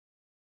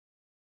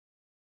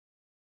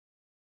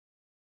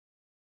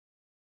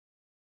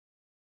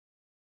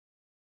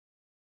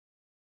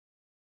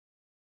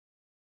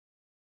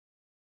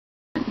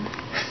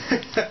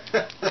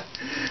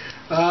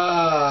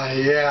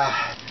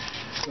Yeah.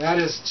 That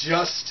is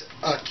just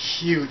a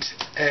cute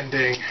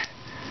ending.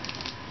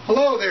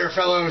 Hello there,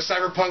 fellow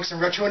cyberpunks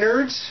and retro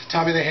nerds.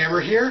 Tommy the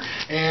Hammer here,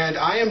 and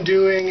I am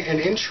doing an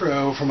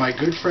intro for my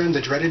good friend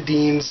the Dreaded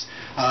Dean's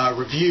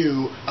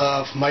review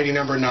of Mighty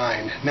No.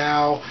 9.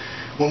 Now,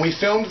 when we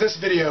filmed this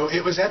video,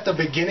 it was at the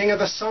beginning of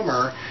the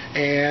summer,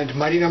 and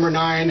Mighty No.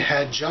 9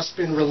 had just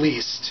been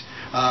released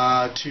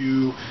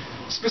to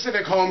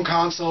specific home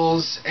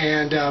consoles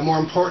and, more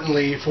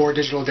importantly, for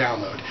digital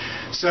download.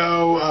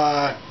 So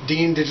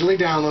Dean digitally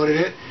downloaded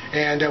it,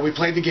 and we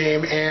played the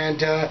game,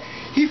 and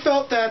he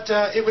felt that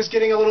it was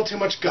getting a little too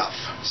much guff.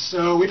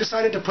 So we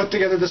decided to put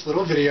together this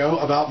little video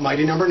about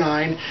Mighty No.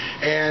 9,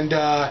 and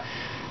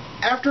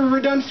after we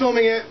were done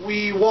filming it,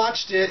 we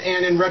watched it,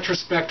 and in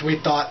retrospect, we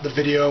thought the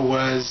video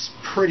was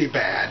pretty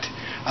bad.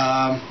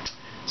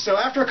 So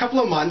after a couple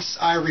of months,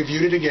 I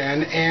reviewed it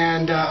again,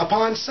 and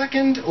upon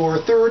second or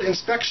third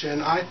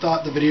inspection, I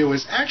thought the video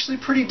was actually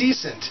pretty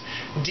decent.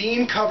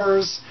 Dean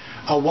covers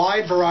a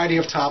wide variety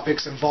of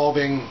topics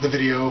involving the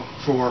video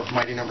for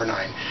Mighty No.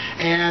 9.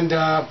 And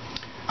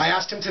I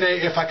asked him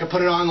today if I could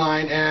put it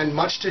online, and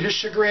much to his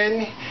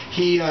chagrin,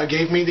 he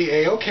gave me the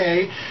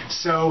A-OK.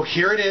 So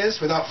here it is,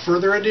 without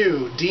further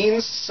ado,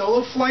 Dean's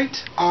solo flight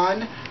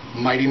on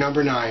Mighty No.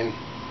 9.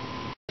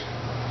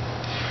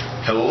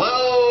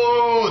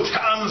 Hello,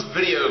 Tom's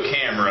video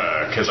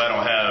camera, because I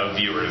don't have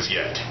viewers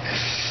yet.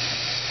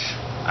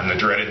 I'm the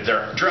dreaded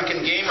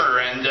drunken gamer,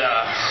 and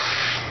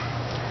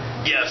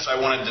yes, I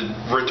wanted to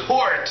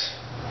retort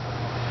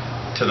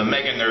to the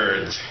mega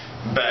nerds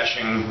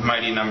bashing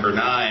Mighty No. 9,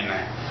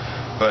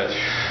 but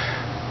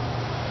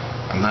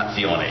I'm not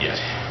feeling it yet.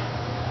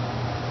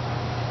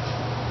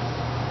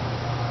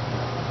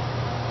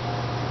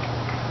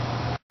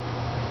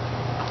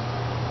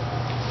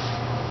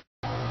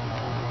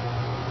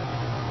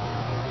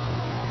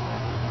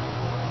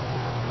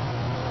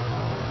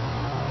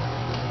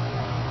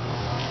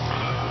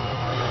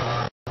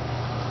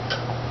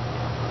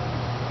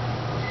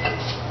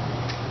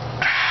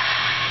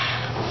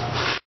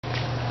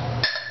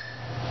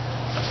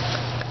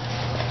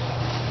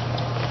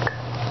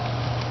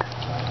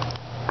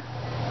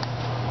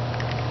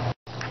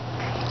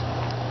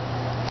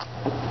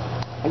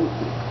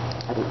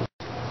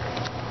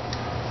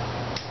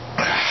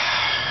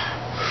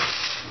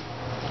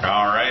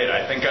 Alright,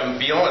 I think I'm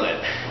feeling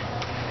it.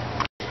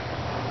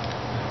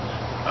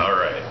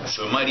 Alright,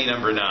 so Mighty No.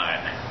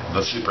 9,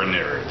 the super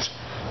nerds,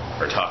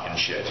 are talking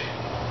shit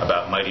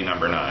about Mighty No.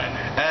 9.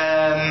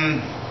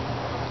 And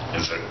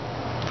is it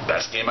the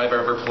best game I've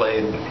ever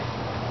played?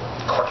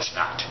 Of course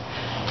not.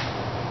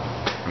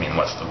 I mean,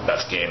 what's the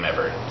best game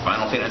ever?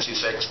 Final Fantasy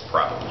VI?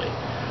 Probably.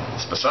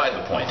 It's beside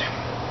the point.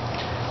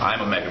 I'm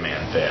a Mega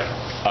Man fan,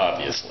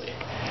 obviously.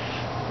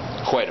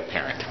 Quite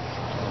apparent.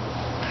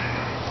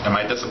 Am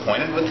I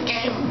disappointed with the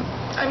game?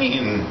 I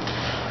mean,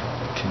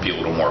 it can be a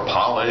little more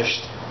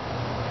polished.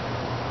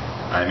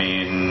 I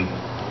mean,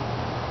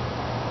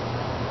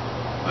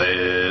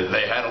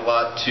 they had a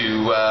lot to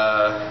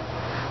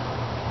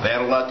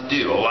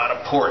do, a lot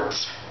of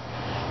ports.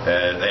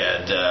 They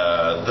had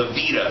the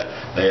Vita,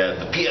 they had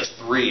the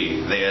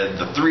PS3, they had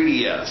the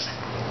 3DS,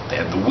 they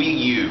had the Wii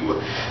U,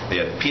 they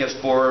had the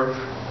PS4,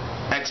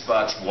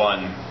 Xbox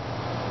One,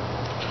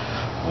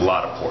 a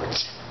lot of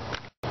ports.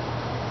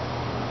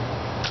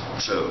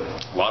 So,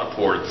 a lot of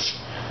ports,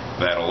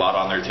 they had a lot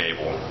on their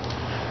table.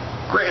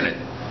 Granted,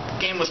 the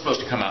game was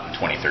supposed to come out in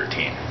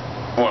 2013.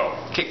 Well,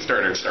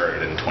 Kickstarter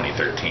started in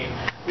 2013.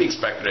 We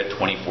expected it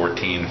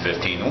 2014,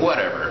 15,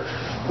 whatever.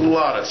 A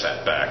lot of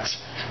setbacks.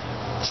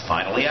 It's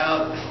finally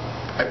out.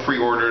 I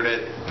pre-ordered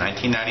it,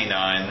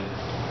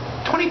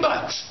 $19.99,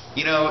 $20.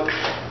 You know,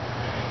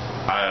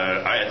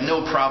 I had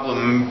no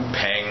problem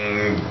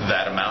paying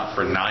that amount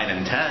for 9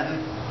 and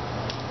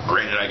 10.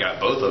 Granted, I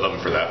got both of them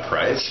for that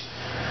price.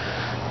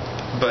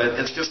 But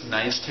it's just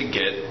nice to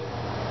get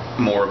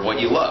more of what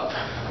you love.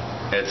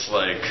 It's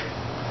like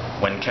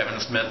when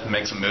Kevin Smith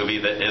makes a movie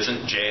that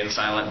isn't Jay and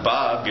Silent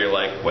Bob, you're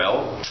like,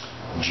 well,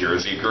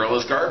 Jersey Girl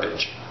is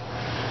garbage.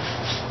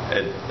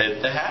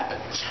 It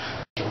happens.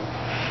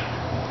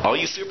 All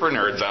you super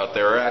nerds out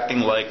there are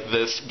acting like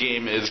this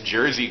game is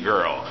Jersey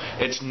Girl.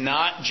 It's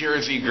not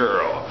Jersey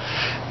Girl.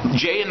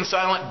 Jay and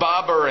Silent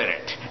Bob are in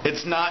it.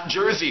 It's not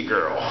Jersey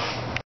Girl.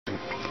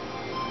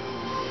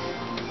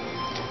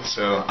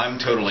 So I'm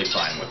totally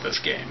fine with this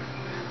game.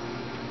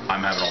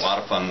 I'm having a lot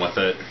of fun with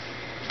it.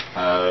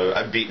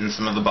 I've beaten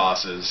some of the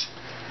bosses.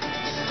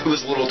 It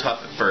was a little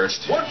tough at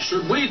first. What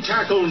should we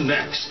tackle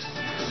next?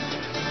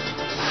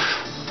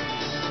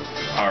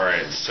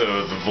 Alright,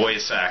 so the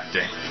voice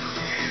acting.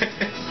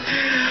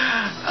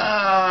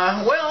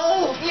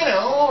 Well, you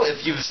know,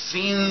 if you've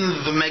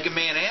seen the Mega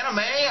Man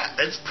anime,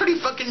 it's pretty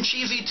fucking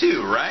cheesy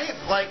too, right?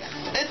 Like,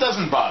 it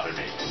doesn't bother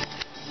me.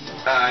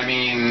 I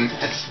mean,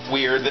 it's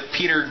weird that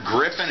Peter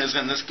Griffin is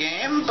in this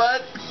game,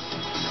 but...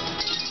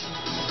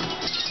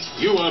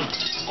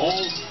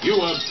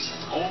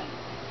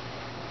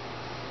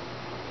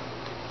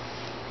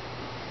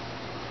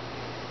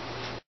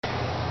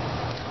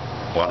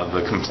 lot of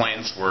the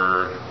complaints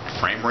were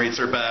frame rates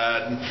are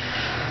bad.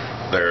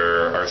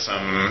 There are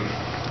some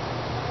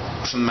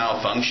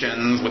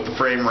malfunctions with the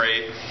frame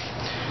rate.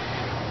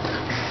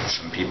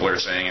 Some people are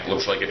saying it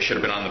looks like it should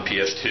have been on the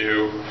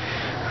PS2.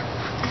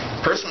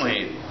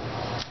 Personally,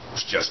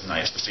 it's just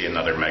nice to see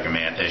another Mega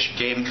Man-ish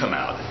game come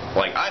out.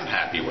 Like, I'm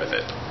happy with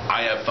it.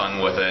 I have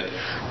fun with it.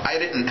 I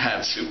didn't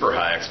have super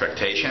high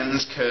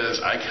expectations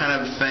because I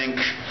kind of think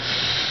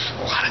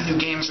a lot of new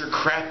games are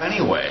crap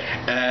anyway.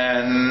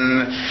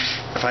 And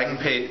if I can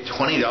pay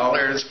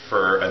 $20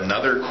 for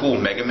another cool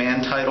Mega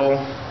Man title,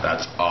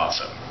 that's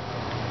awesome.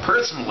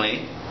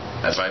 Personally,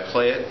 as I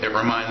play it, it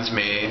reminds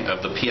me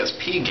of the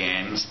PSP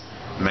games,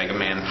 Mega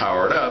Man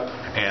Powered Up,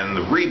 and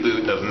the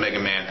reboot of Mega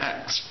Man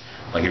X.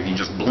 Like, if you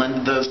just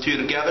blended those two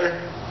together,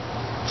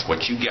 that's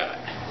what you got.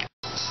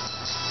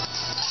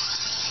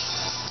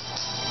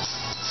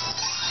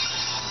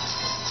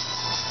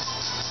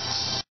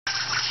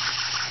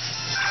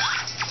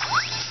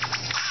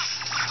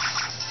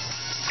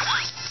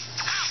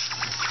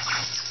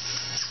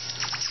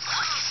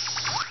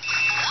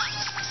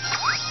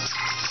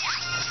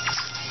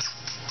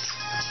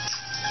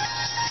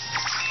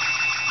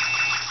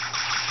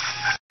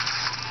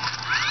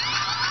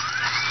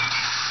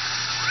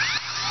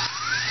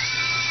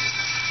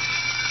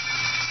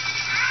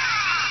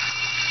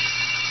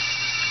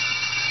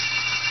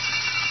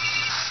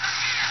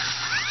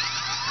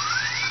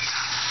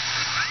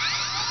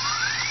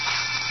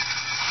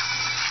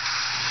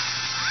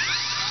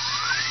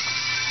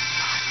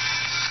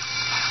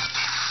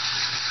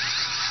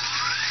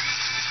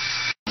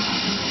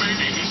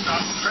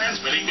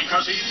 Transmitting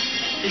because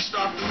he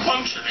stopped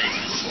functioning.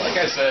 Like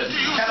I said,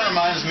 kind of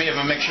reminds me of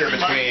a mixture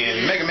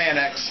between Mega Man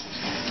X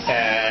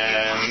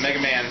and Mega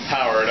Man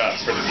Powered Up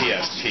for the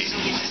PSP.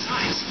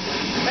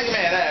 Mega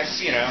Man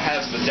X, you know,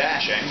 has the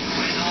dashing.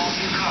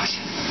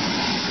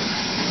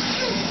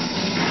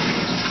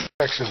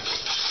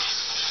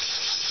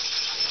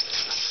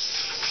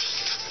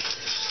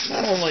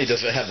 Not only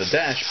does it have the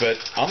dash, but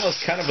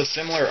almost kind of a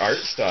similar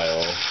art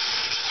style.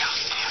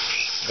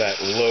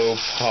 That low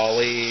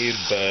poly,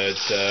 but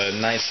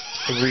nice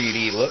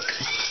 3D look.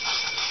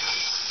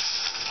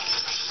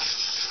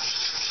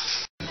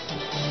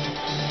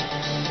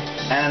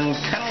 And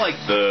kind of like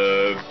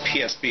the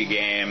PSP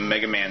game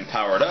Mega Man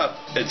Powered Up,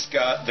 it's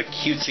got the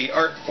cutesy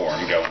art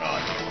form going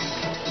on.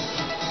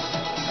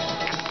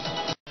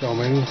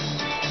 Filming.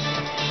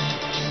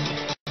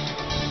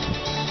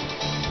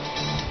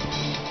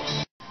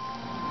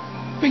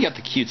 We got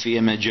the cutesy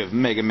image of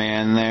Mega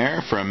Man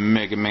there from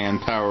Mega Man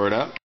Powered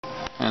Up.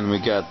 And we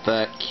got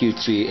that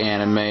cutesy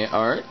anime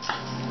art.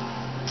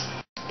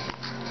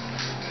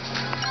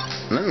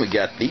 And then we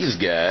got these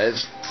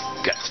guys.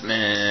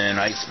 Gutsman,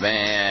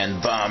 Iceman,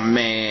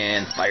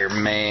 Bombman,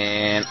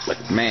 Fireman,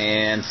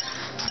 Flickman.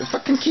 They're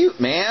fucking cute,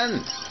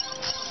 man.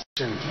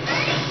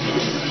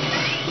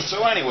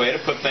 So anyway, to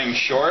put things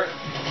short,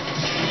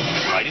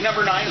 Mighty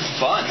Number 9 is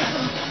fun.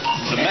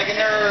 The Mega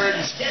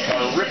Nerds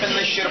are ripping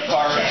this shit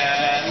apart,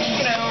 and,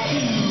 you know,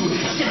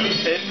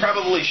 it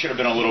probably should have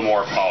been a little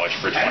more polished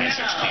for 2016.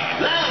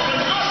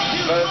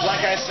 But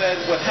like I said,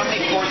 with how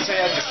many ports they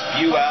had to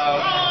spew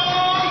out,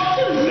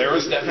 there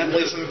was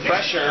definitely some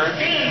pressure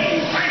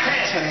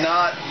to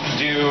not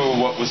do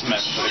what was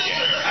meant for the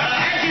game.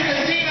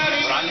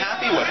 But I'm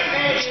happy with it.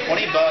 It's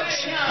 $20.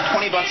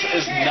 $20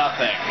 is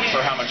nothing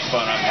for how much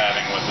fun I'm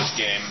having with this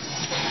game.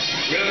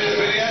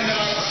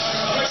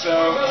 So,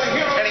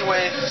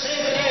 anyway,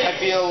 I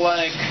feel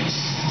like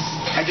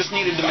I just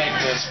needed to make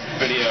this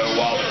video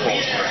while the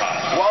coals were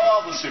hot. While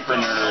all the super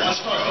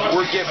nerds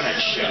were giving it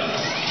shit.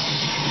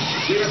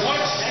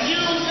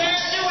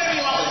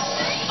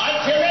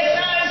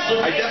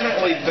 I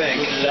definitely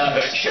think that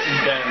it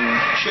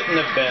shouldn't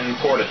have been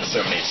ported to so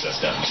many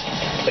systems.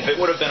 If it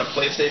would have been a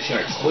PlayStation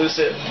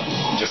exclusive,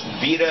 just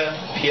Vita,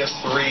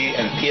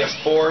 PS3, and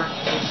PS4,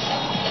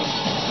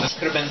 this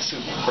could have been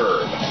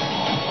superb.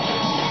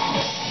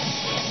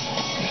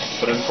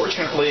 But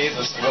unfortunately,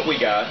 this is what we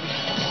got.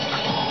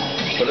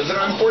 But is it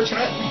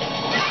unfortunate?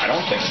 I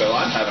don't think so.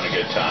 I'm having a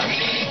good time.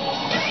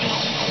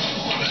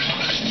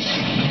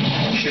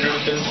 Should it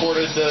have been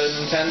ported to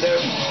Nintendo?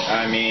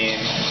 I mean,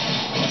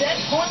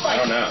 I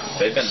don't know.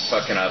 They've been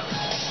fucking up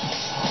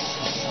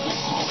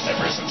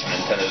ever since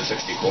Nintendo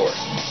 64.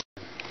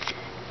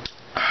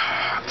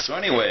 So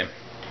anyway,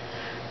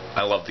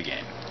 I love the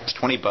game. It's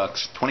 $20.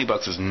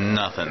 $20 is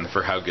nothing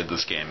for how good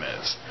this game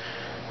is.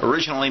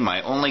 Originally,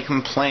 my only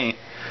complaint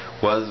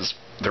was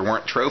there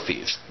weren't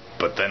trophies.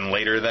 But then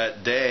later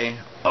that day,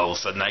 all of a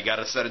sudden I got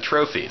a set of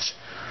trophies.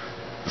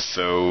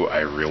 So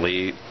I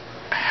really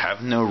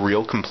have no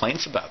real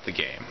complaints about the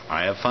game.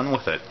 I have fun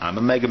with it. I'm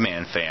a Mega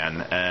Man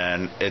fan,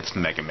 and it's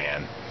Mega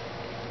Man.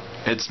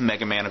 It's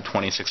Mega Man of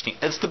 2016.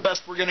 It's the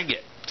best we're gonna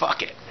get.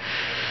 Fuck it.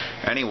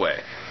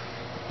 Anyway,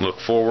 look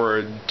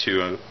forward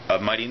to a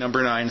Mighty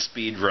Number 9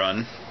 speed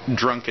run,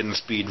 drunken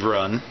speed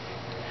run.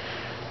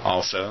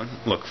 Also,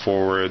 look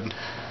forward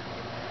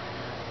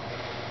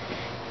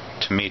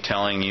to me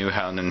telling you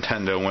how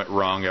Nintendo went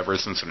wrong ever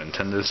since the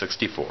Nintendo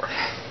 64.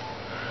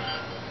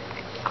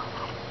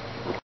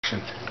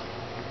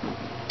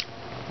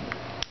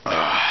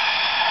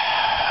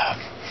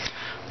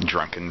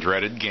 Drunken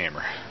Dreaded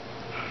Gamer,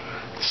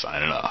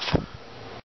 signing off.